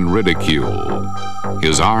scorn and ridicule.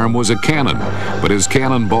 His arm was a cannon, but his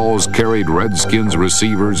cannonballs carried Redskins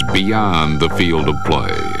receivers beyond the field of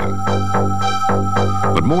play.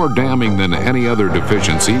 But more damning than any other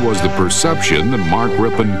deficiency was the perception that Mark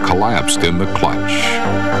Rippon collapsed in the clutch.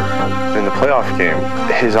 In the playoff game,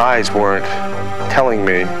 his eyes weren't telling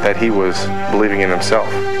me that he was believing in himself.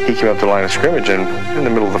 He came up to the line of scrimmage, and in the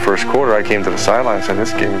middle of the first quarter, I came to the sideline and said,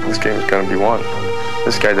 this game is going to be won.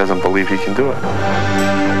 This guy doesn't believe he can do it.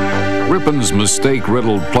 Rippon's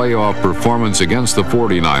mistake-riddled playoff performance against the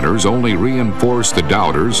 49ers only reinforced the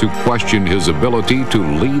doubters who questioned his ability to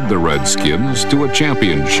lead the Redskins to a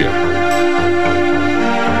championship.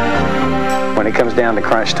 When it comes down to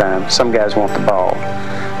crunch time, some guys want the ball.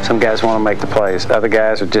 Some guys want to make the plays. Other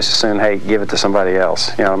guys are just as soon, hey, give it to somebody else.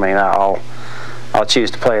 You know what I mean? I'll choose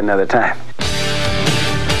to play another time.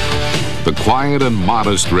 The quiet and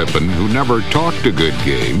modest Rippon, who never talked a good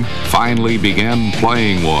game, finally began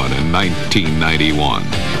playing one in 1991.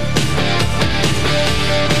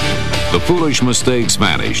 The foolish mistakes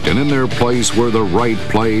vanished, and in their place were the right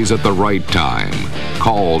plays at the right time,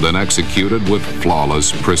 called and executed with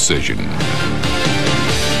flawless precision.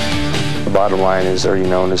 The bottom line is, are you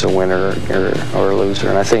known as a winner or a loser?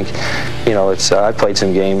 And I think, you know, it's I've played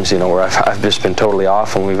some games, you know, where I've just been totally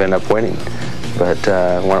off and we've ended up winning. But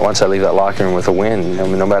once I leave that locker room with a win, I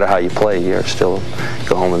mean, no matter how you play, you still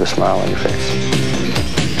go home with a smile on your face.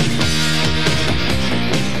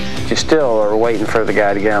 You still are waiting for the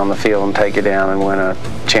guy to get on the field and take you down and win a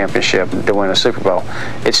championship, to win a Super Bowl.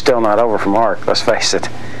 It's still not over for Mark, let's face it.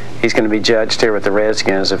 He's going to be judged here with the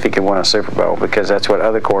Redskins if he can win a Super Bowl, because that's what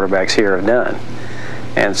other quarterbacks here have done.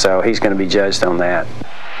 And so he's going to be judged on that.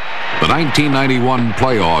 The 1991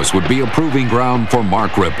 playoffs would be a proving ground for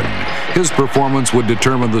Mark Rippon. His performance would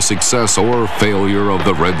determine the success or failure of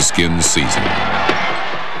the Redskins season.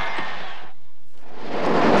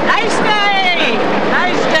 Nice day!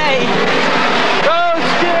 Nice day! Go,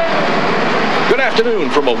 Skip! Good afternoon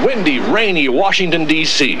from a windy, rainy Washington,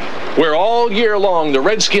 D.C., where all year long the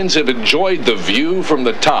Redskins have enjoyed the view from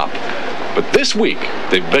the top. But this week,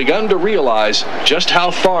 they've begun to realize just how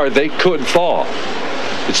far they could fall.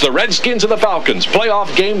 It's the Redskins and the Falcons,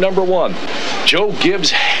 playoff game number 1. Joe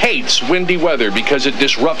Gibbs hates windy weather because it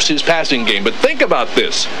disrupts his passing game. But think about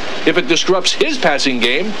this. If it disrupts his passing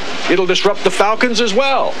game, it'll disrupt the Falcons as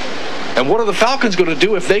well. And what are the Falcons going to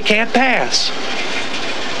do if they can't pass?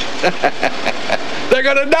 They're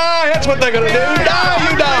going to die. That's what they're going to do. Die,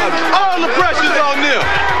 you dogs. All the pressure's on them.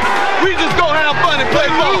 We just go have fun and play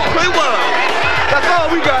ball. Play well. That's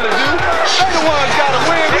all we got to do. They're the ones got to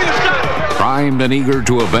win. We just got to. Primed and eager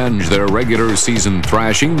to avenge their regular season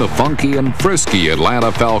thrashing, the funky and frisky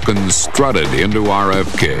Atlanta Falcons strutted into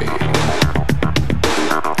RFK.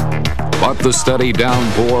 But the steady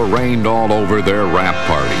downpour rained all over their wrap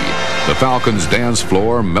party. The Falcons' dance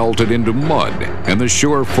floor melted into mud, and the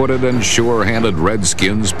sure-footed and sure-handed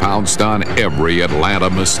Redskins pounced on every Atlanta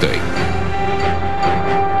mistake.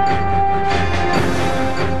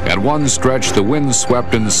 At one stretch, the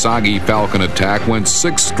wind-swept and soggy Falcon attack went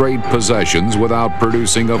 6 straight possessions without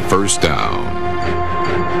producing a first down.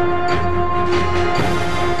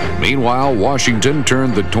 Meanwhile, Washington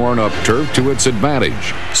turned the torn-up turf to its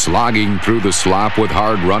advantage, slogging through the slop with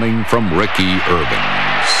hard running from Ricky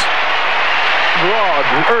Urbans. Broad,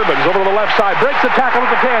 Urbans over to the left side, breaks the tackle at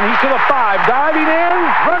the 10. He's to the 5, diving in,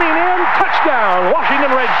 running in, touchdown,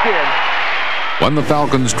 Washington Redskins. When the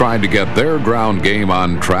Falcons tried to get their ground game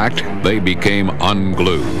on track, they became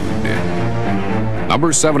unglued.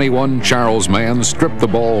 Number 71, Charles Mann, stripped the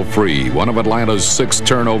ball free, one of Atlanta's 6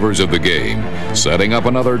 turnovers of the game, setting up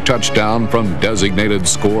another touchdown from designated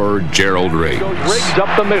scorer Gerald Riggs. Riggs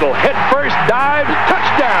up the middle, head first, dives,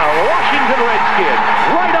 touchdown, Washington Redskins,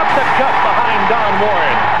 right up the gut behind Don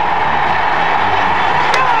Warren.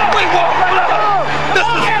 We want blood! This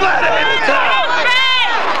is gladiator time!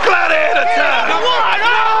 Gladiator time!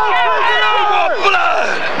 We want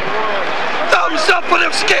blood! Thumbs up for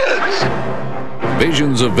them skins!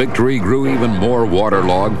 Visions of victory grew even more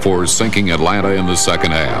waterlogged for sinking Atlanta in the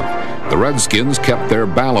second half. The Redskins kept their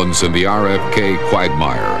balance in the RFK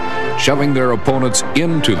quagmire, shoving their opponents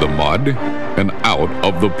into the mud and out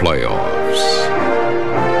of the playoffs.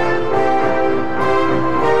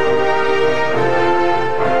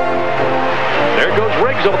 There goes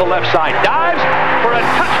Riggs over the left side, dives for a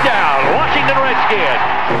touchdown, Washington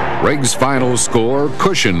Redskins. Riggs' final score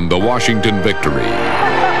cushioned the Washington victory.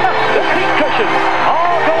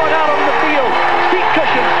 All going out on the field. Seat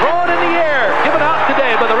cushions thrown in the air. Given out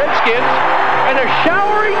today by the Redskins. And they're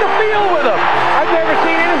showering the field with them. I've never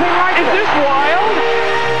seen anything like this. Is this wild?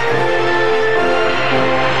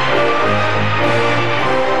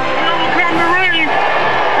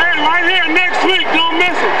 Right here next week. Don't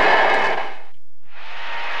miss it.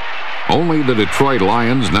 Only the Detroit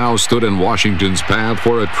Lions now stood in Washington's path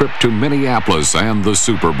for a trip to Minneapolis and the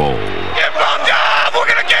Super Bowl. Get bumped up! We're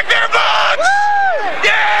gonna kick their butts!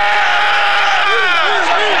 Yeah!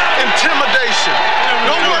 Intimidation.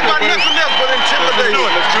 Don't worry about nothing else but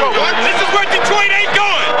intimidation. Let's go. This is where Detroit ain't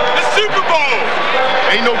going. The Super Bowl.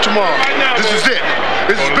 Ain't no tomorrow. This is it.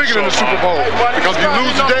 This is bigger than the Super Bowl. Because if you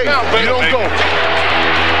lose today, you don't go.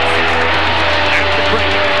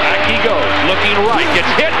 Back he goes, looking right, gets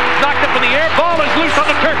hit, knocked up in the air, ball is loose on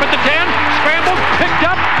the turf at the 10, scrambled, picked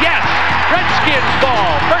up, yes, Redskins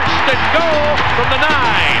ball, first and goal from the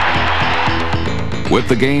 9. With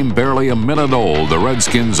the game barely a minute old, the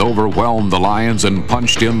Redskins overwhelmed the Lions and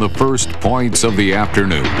punched in the first points of the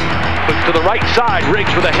afternoon. To the right side,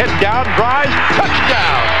 Riggs with a head down, drives,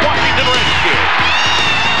 touchdown, Washington Redskins.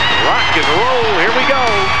 Rock and roll, here we go.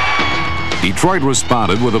 Detroit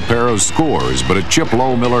responded with a pair of scores, but a Chip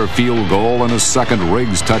Low-Miller field goal and a second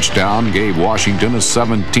Riggs touchdown gave Washington a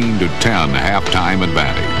 17-10 halftime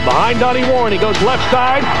advantage. Behind Donnie Warren, he goes left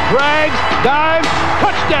side, drags, dives,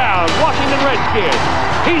 touchdown, Washington Redskins.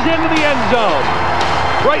 He's into the end zone.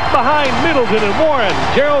 Right behind Middleton and Warren,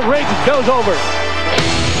 Gerald Riggs goes over.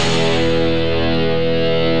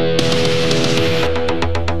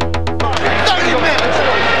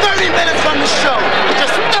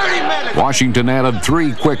 Washington added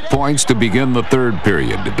 3 quick points to begin the third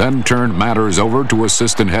period, then turned matters over to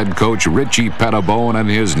assistant head coach Richie Pettibone and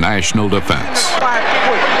his national defense. So we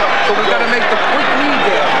got to make the quick read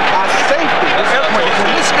there. Our safety.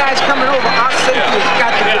 When this guy's coming over, our safety has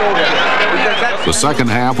got to get over there. The second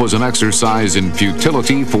half was an exercise in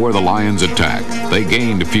futility for the Lions' attack. They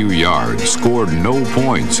gained a few yards, scored no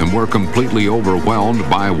points, and were completely overwhelmed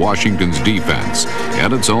by Washington's defense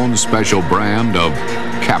and its own special brand of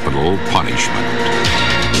capital punishment.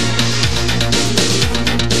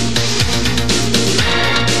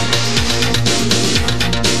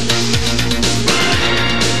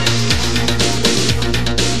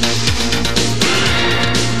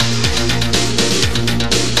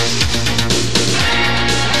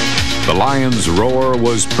 The Lions' roar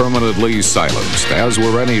was permanently silenced, as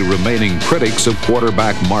were any remaining critics of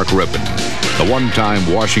quarterback Mark Rippon. The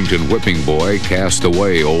one-time Washington whipping boy cast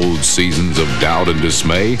away old seasons of doubt and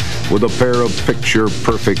dismay with a pair of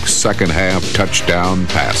picture-perfect second-half touchdown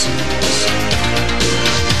passes.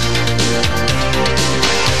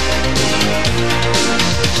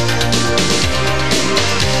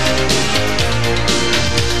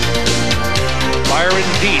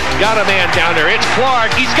 Deep. Got a man down there. It's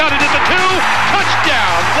Clark. He's got it at the 2.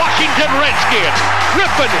 Touchdown, Washington Redskins.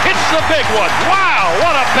 Rippon hits the big one. Wow,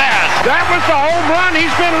 what a pass. That was the home run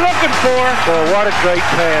he's been looking for. Boy, what a great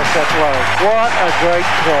pass that was. What a great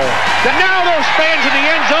play. Now those fans in the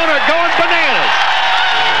end zone are going bananas.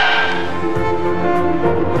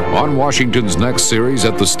 On Washington's next series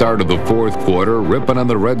at the start of the fourth quarter, Rippon and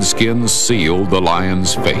the Redskins sealed the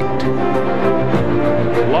Lions' fate.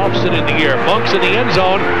 Lofts it in the air. Monk's in the end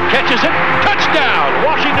zone. Catches it. Touchdown,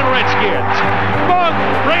 Washington Redskins. Monk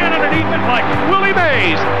ran underneath it like Willie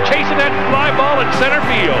Mays, chasing that fly ball in center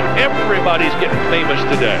field. Everybody's getting famous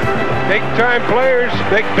today. Big-time players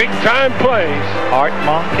make big-time plays. Art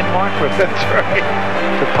Monk and Mark Rippon. That's right.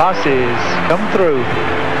 The posses come through.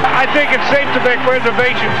 I think it's safe to make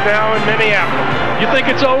reservations now in Minneapolis. You think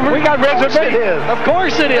it's over? We got reservations. Of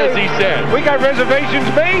course it is, he said. We got reservations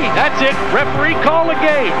made. That's it. Referee call the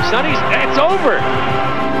game. Sonny, it's over.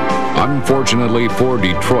 Unfortunately for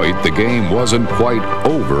Detroit, the game wasn't quite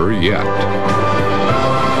over yet.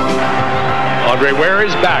 Andre Ware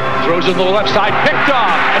is back. Throws it to the left side. Picked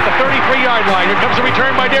off at the 33-yard line. Here comes the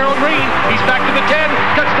return by Darrell Green. He's back to the 10.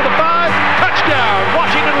 Cuts to the 5. Touchdown,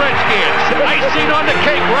 Washington Redskins. Icing on the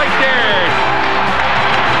cake right there.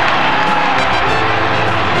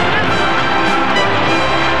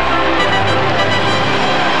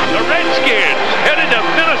 The Redskins headed to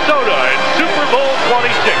Minnesota in Super Bowl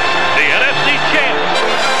 26. The NFC champs.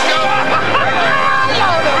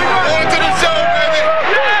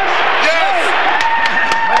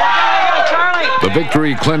 The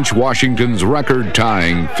victory clinched Washington's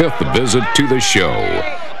record-tying 5th visit to the show,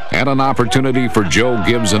 and an opportunity for Joe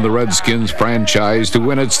Gibbs and the Redskins franchise to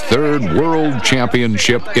win its 3rd world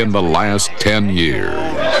championship in the last 10 years.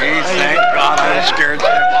 Geez, thank God I was scared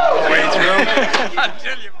way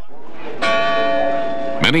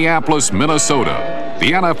through. Minneapolis, Minnesota,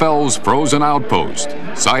 the NFL's frozen outpost,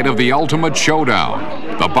 site of the ultimate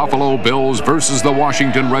showdown, the Buffalo Bills versus the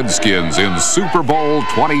Washington Redskins in Super Bowl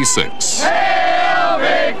 26.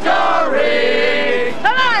 Victory!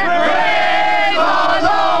 Brave on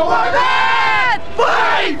the one man!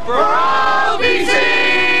 Fight for all BC!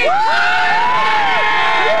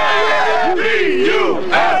 B-U-F-F-A-L-O!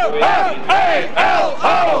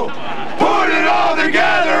 Put it all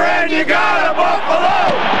together and you got a Buffalo!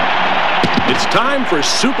 It's time for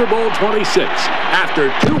Super Bowl 26.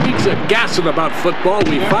 After 2 weeks of gassing about football,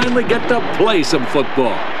 we finally get to play some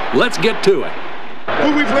football. Let's get to it.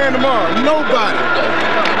 Who we playing tomorrow? Nobody.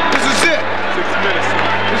 This is it. 6 minutes.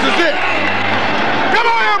 This is it. Come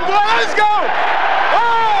on, boy. Let's go.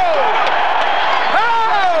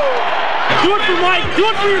 Do it for Mike. Do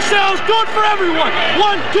it for yourselves. Do it for everyone.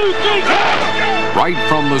 1, 2, 3, go. Right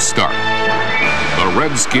from the start, the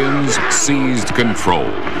Redskins seized control.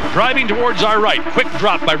 Driving towards our right. Quick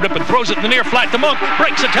drop by Rippon. Throws it in the near flat to Monk.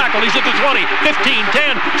 Breaks a tackle. He's at the 20, 15,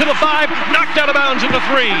 10, to the 5. Knocked out of bounds in the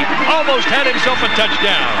 3. Almost had himself a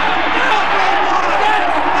touchdown.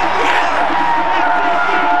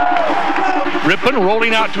 Rippon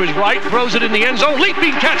rolling out to his right, throws it in the end zone.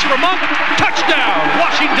 Leaping catch for Monk. Touchdown,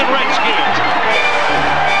 Washington Redskins.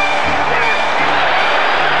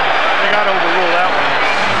 They got to overrule that one.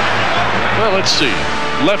 Well, let's see.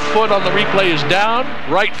 Left foot on the replay is down.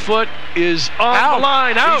 Right foot is on the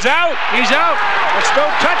line. Out. He's out. He's out. That's no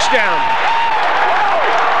touchdown.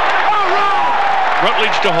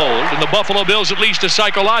 Rutledge to hold, and the Buffalo Bills at least a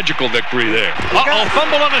psychological victory there. Uh-oh,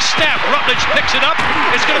 fumble on a snap. Rutledge picks it up.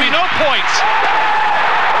 It's going to be no points.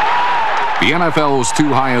 The NFL's two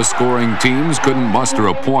highest scoring teams couldn't muster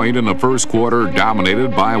a point in the first quarter,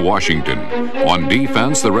 dominated by Washington. On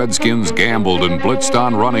defense, the Redskins gambled and blitzed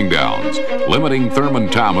on running downs, limiting Thurman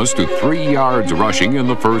Thomas to 3 yards rushing in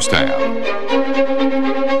the first half.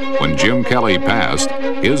 When Jim Kelly passed,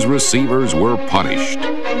 his receivers were punished.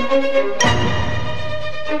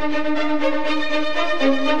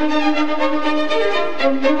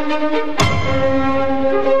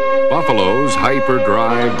 Buffalo's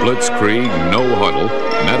hyperdrive blitzkrieg no huddle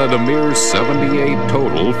netted a mere 78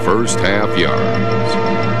 total first half yards.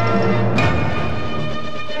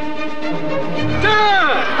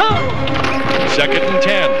 Second and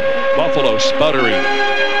 10. Buffalo sputtering.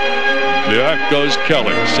 Back goes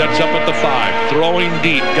Keller. Sets up at the 5. Throwing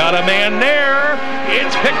deep. Got a man there.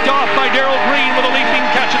 It's picked off by Darrell Green with a leaping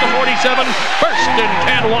catch at the 47. First and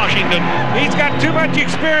 10 Washington. He's got too much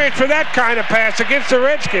experience for that kind of pass against the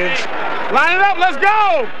Redskins. Line it up. Let's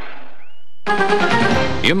go.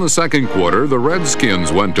 In the second quarter, the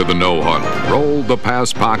Redskins went to the no huddle, rolled the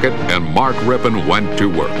pass pocket, and Mark Rippon went to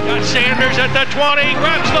work. Got Sanders at the 20,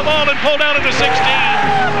 grabs the ball and pulled down at the 16.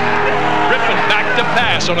 Rippon back to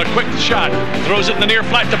pass on a quick shot. Throws it in the near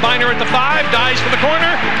flat to Biner at the 5, dives for the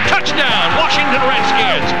corner. Touchdown, Washington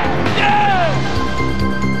Redskins.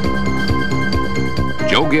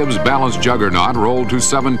 Joe Gibbs' balanced juggernaut rolled to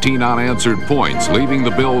 17 unanswered points, leaving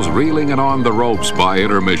the Bills reeling and on the ropes by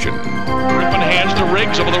intermission. Rippon hands to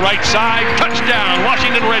Riggs over the right side. Touchdown,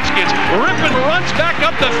 Washington Redskins. Rippon runs back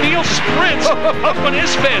up the field, sprints, up on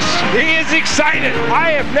his fists. He is excited.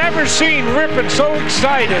 I have never seen Rippon so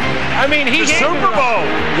excited. I mean, he's Super Bowl.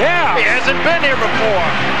 Yeah. He hasn't been here before.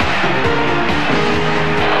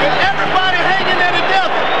 And everybody hanging there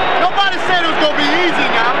together. Nobody said it was going to be easy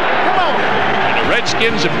now. Come on. And the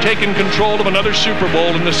Redskins have taken control of another Super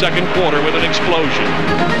Bowl in the second quarter with an explosion.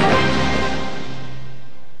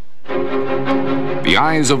 The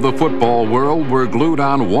eyes of the football world were glued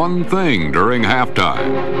on one thing during halftime.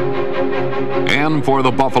 And for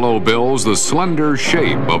the Buffalo Bills, the slender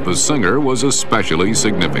shape of the singer was especially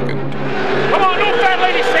significant. Come on, no fat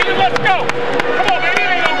lady singing, let's go. Come on, baby,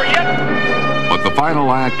 it ain't over yet. But the final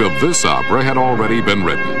act of this opera had already been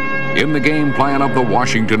written. In the game plan of the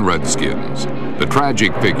Washington Redskins, the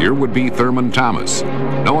tragic figure would be Thurman Thomas.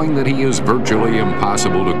 Knowing that he is virtually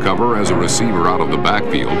impossible to cover as a receiver out of the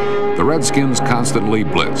backfield, the Redskins constantly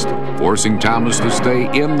blitzed, forcing Thomas to stay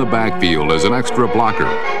in the backfield as an extra blocker,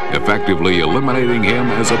 effectively eliminating him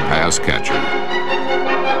as a pass catcher.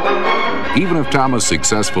 Even if Thomas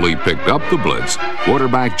successfully picked up the blitz,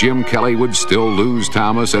 quarterback Jim Kelly would still lose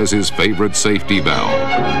Thomas as his favorite safety valve.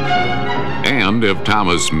 And if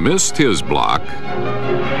Thomas missed his block...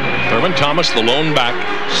 Thurman Thomas, the lone back,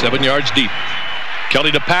 7 yards deep. Kelly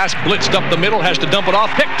to pass, blitzed up the middle, has to dump it off,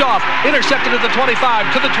 picked off, intercepted at the 25,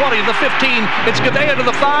 to the 20, the 15. It's Gadea to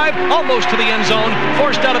the 5, almost to the end zone,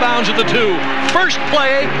 forced out of bounds at the 2. First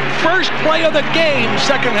play of the game,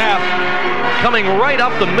 second half. Coming right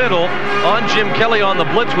up the middle on Jim Kelly on the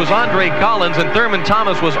blitz was Andre Collins, and Thurman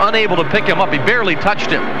Thomas was unable to pick him up. He barely touched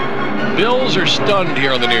him. Bills are stunned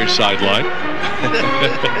here on the near sideline.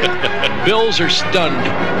 Bills are stunned.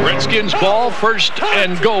 Redskins ball, first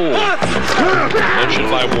and goal. Motion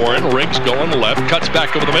by Warren. Riggs going left, cuts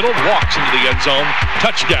back over the middle, walks into the end zone.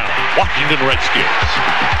 Touchdown, Washington Redskins.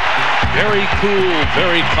 Very cool,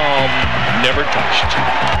 very calm, never touched.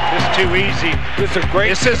 This is too easy.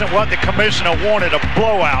 This isn't what the commissioner wanted, a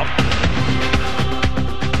blowout.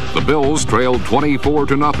 The Bills trailed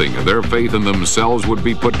 24-0, and their faith in themselves would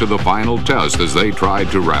be put to the final test as they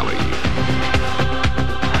tried to rally. You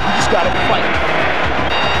just got to fight.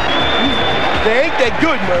 They ain't that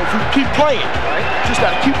good, man, if you keep playing, right? Just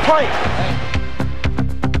got to keep playing.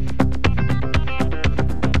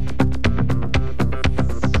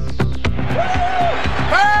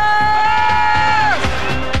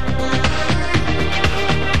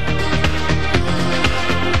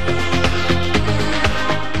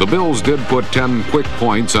 The Bills did put 10 quick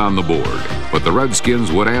points on the board, but the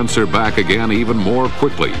Redskins would answer back again even more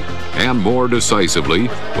quickly and more decisively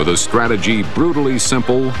with a strategy brutally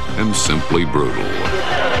simple and simply brutal.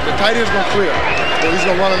 The tight end's going to clear. So he's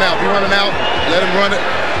going to run it out. If he run it out, let him run it.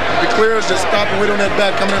 If he clears, just stop and wait on that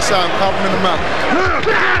back coming inside and pop him in the mouth.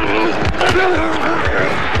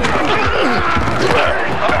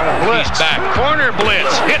 He's back. Corner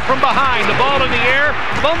blitz. Hit from behind. The ball in the air.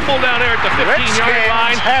 Fumble down there at the 15-yard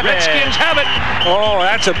line. Redskins have it. Oh,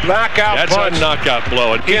 that's a knockout That's punch. a knockout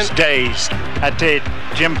blow. And He's dazed. I tell you,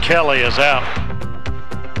 Jim Kelly is out.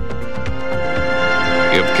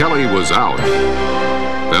 If Kelly was out,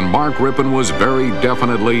 then Mark Rippon was very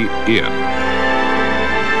definitely in.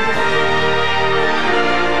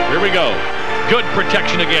 Here we go. Good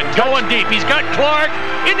protection again. Going deep. He's got Clark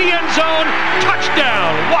in the end zone.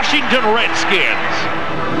 Touchdown, Washington Redskins.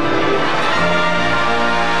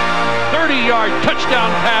 30-yard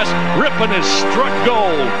touchdown pass. Rippon has struck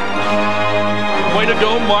gold. Way to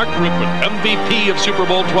go, Mark Rippon, MVP of Super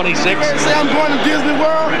Bowl 26. Say I'm going to Disney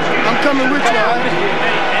World. I'm coming with you, all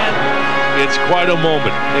right? It's quite a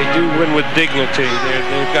moment. They do win with dignity.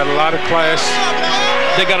 They've got a lot of class.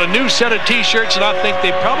 They got a new set of T-shirts, and I think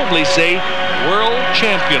they probably say World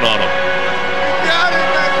Champion on them.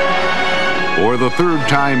 For the third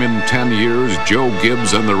time in 10 years, Joe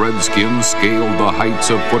Gibbs and the Redskins scaled the heights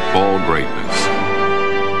of football greatness.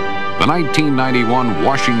 The 1991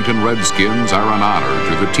 Washington Redskins are an honor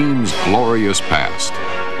to the team's glorious past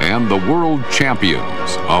and the world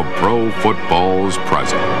champions of pro football's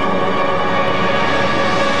present.